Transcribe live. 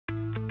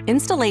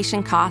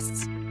Installation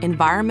costs,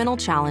 environmental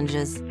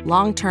challenges,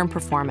 long-term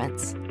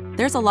performance.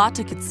 There's a lot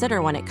to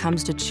consider when it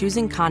comes to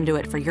choosing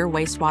conduit for your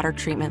wastewater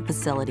treatment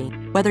facility.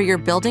 Whether you're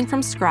building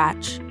from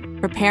scratch,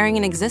 repairing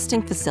an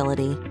existing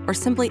facility, or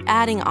simply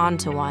adding on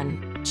to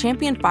one,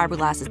 Champion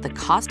Fiberglass is the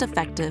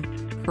cost-effective,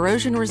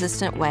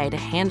 corrosion-resistant way to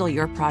handle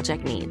your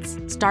project needs,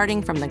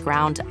 starting from the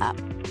ground up.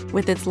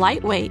 With its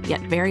lightweight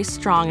yet very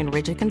strong and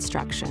rigid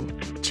construction,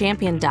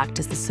 Champion Duct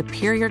is the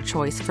superior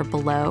choice for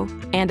below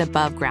and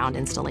above ground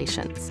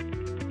installations.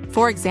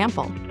 For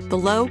example, the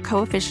low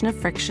coefficient of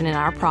friction in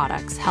our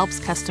products helps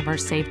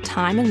customers save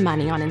time and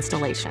money on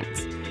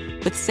installations,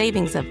 with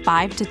savings of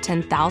 $5,000 to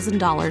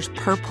 $10,000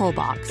 per pull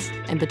box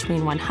and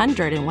between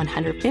 $100,000 and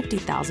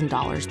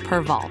 $150,000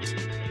 per vault.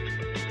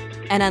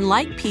 And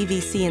unlike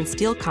PVC and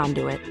steel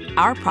conduit,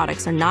 our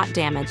products are not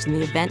damaged in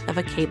the event of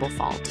a cable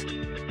fault.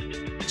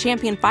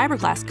 Champion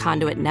Fiberglass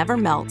conduit never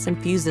melts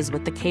and fuses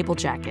with the cable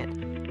jacket,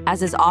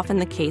 as is often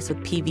the case with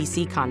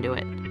PVC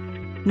conduit.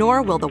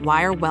 Nor will the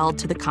wire weld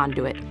to the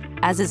conduit,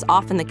 as is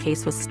often the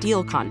case with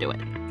steel conduit.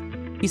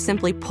 You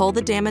simply pull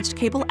the damaged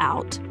cable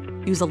out,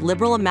 use a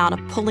liberal amount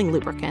of pulling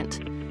lubricant,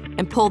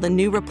 and pull the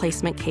new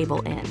replacement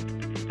cable in.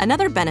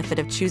 Another benefit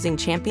of choosing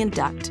Champion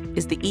Duct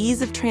is the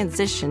ease of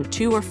transition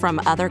to or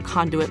from other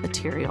conduit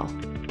material.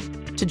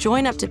 To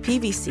join up to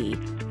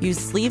PVC, use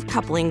sleeve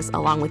couplings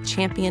along with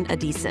Champion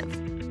adhesive.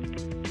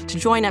 To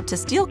join up to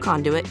steel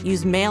conduit,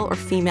 use male or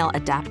female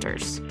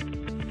adapters.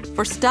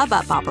 For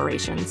stub-up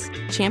operations,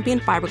 Champion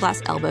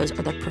Fiberglass elbows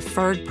are the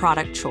preferred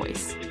product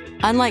choice.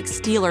 Unlike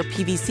steel or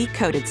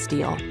PVC-coated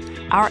steel,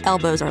 our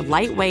elbows are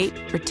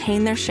lightweight,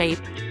 retain their shape,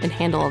 and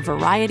handle a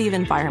variety of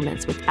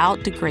environments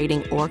without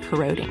degrading or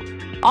corroding.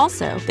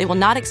 Also, they will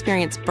not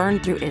experience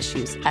burn-through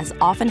issues, as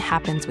often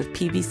happens with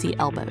PVC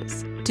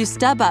elbows. To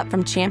stub up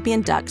from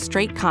Champion Duct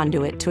straight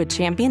conduit to a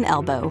Champion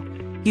elbow,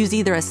 use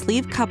either a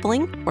sleeve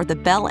coupling or the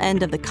bell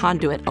end of the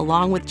conduit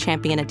along with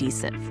Champion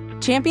adhesive.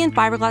 Champion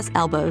Fiberglass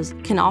elbows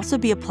can also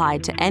be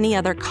applied to any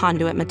other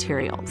conduit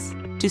materials.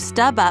 To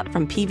stub up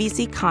from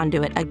PVC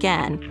conduit,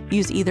 again,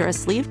 use either a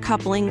sleeve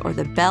coupling or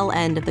the bell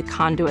end of the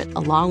conduit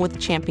along with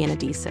Champion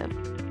adhesive.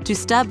 To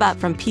stub up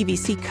from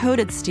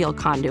PVC-coated steel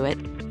conduit,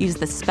 use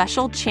the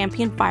special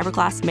Champion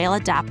Fiberglass male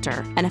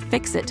adapter and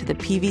affix it to the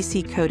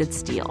PVC-coated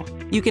steel.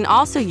 You can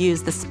also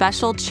use the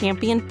special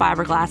Champion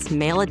Fiberglass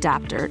male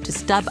adapter to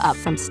stub up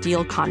from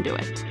steel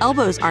conduit.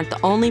 Elbows aren't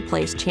the only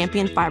place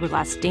Champion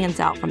Fiberglass stands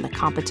out from the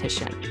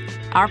competition.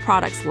 Our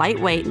product's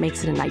lightweight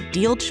makes it an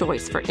ideal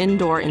choice for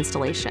indoor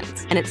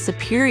installations, and its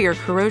superior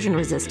corrosion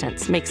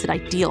resistance makes it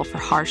ideal for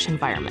harsh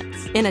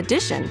environments. In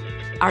addition,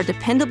 our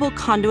dependable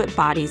conduit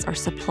bodies are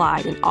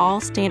supplied in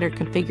all standard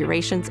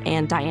configurations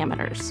and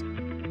diameters.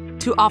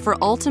 To offer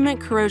ultimate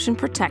corrosion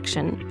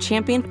protection,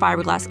 Champion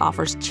Fiberglass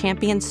offers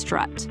Champion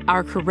Strut,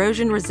 our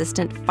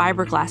corrosion-resistant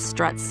fiberglass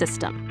strut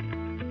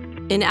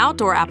system. In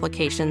outdoor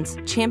applications,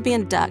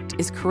 Champion Duct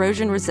is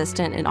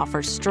corrosion-resistant and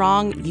offers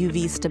strong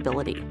UV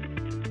stability.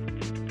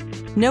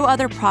 No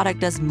other product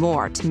does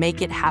more to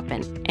make it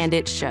happen, and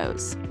it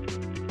shows.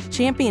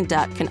 Champion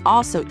Duct can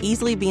also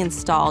easily be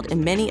installed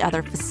in many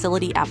other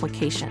facility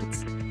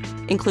applications,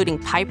 including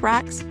pipe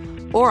racks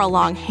or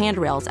along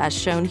handrails as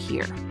shown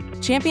here.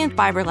 Champion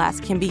Fiberglass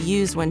can be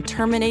used when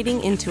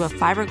terminating into a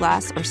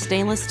fiberglass or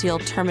stainless steel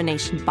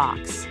termination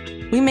box.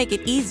 We make it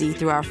easy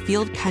through our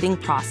field cutting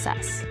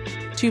process.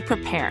 To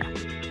prepare,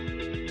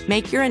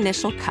 make your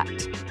initial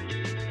cut.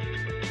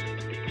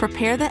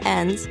 Prepare the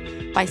ends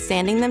by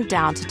sanding them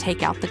down to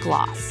take out the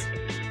gloss.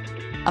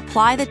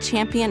 Apply the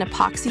Champion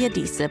epoxy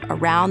adhesive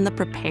around the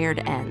prepared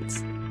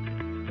ends.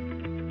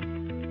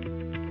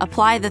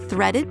 Apply the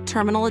threaded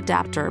terminal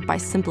adapter by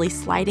simply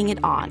sliding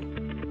it on.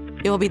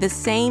 It will be the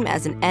same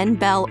as an end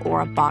bell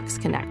or a box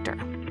connector.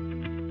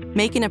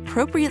 Make an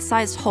appropriate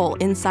sized hole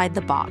inside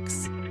the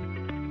box.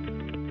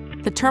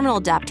 The terminal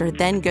adapter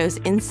then goes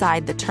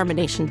inside the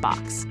termination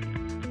box.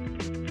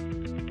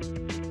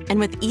 And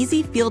with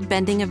easy field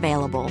bending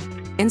available,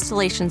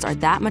 installations are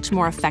that much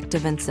more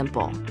effective and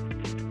simple.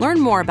 Learn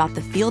more about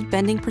the field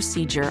bending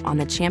procedure on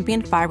the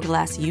Champion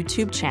Fiberglass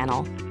YouTube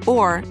channel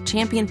or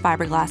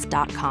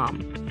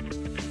championfiberglass.com.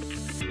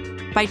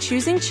 By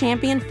choosing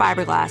Champion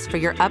Fiberglass for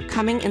your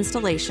upcoming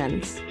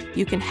installations,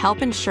 you can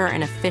help ensure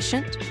an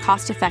efficient,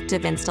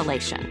 cost-effective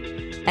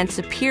installation and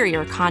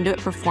superior conduit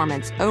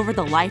performance over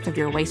the life of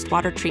your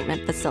wastewater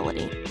treatment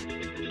facility.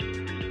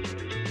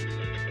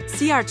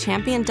 See our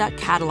Champion Duct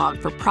catalog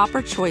for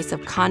proper choice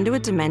of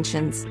conduit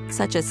dimensions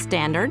such as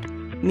standard,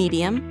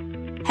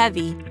 medium,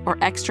 heavy, or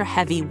extra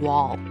heavy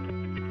wall.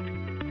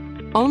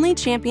 Only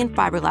Champion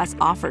Fiberglass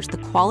offers the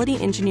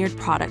quality engineered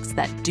products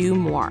that do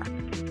more,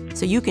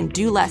 so you can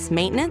do less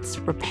maintenance,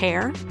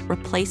 repair,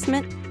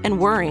 replacement, and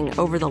worrying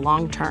over the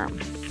long term.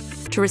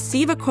 To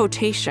receive a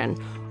quotation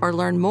or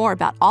learn more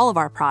about all of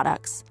our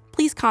products,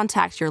 please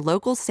contact your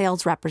local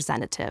sales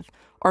representative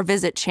or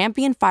visit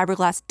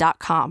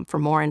championfiberglass.com for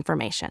more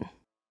information.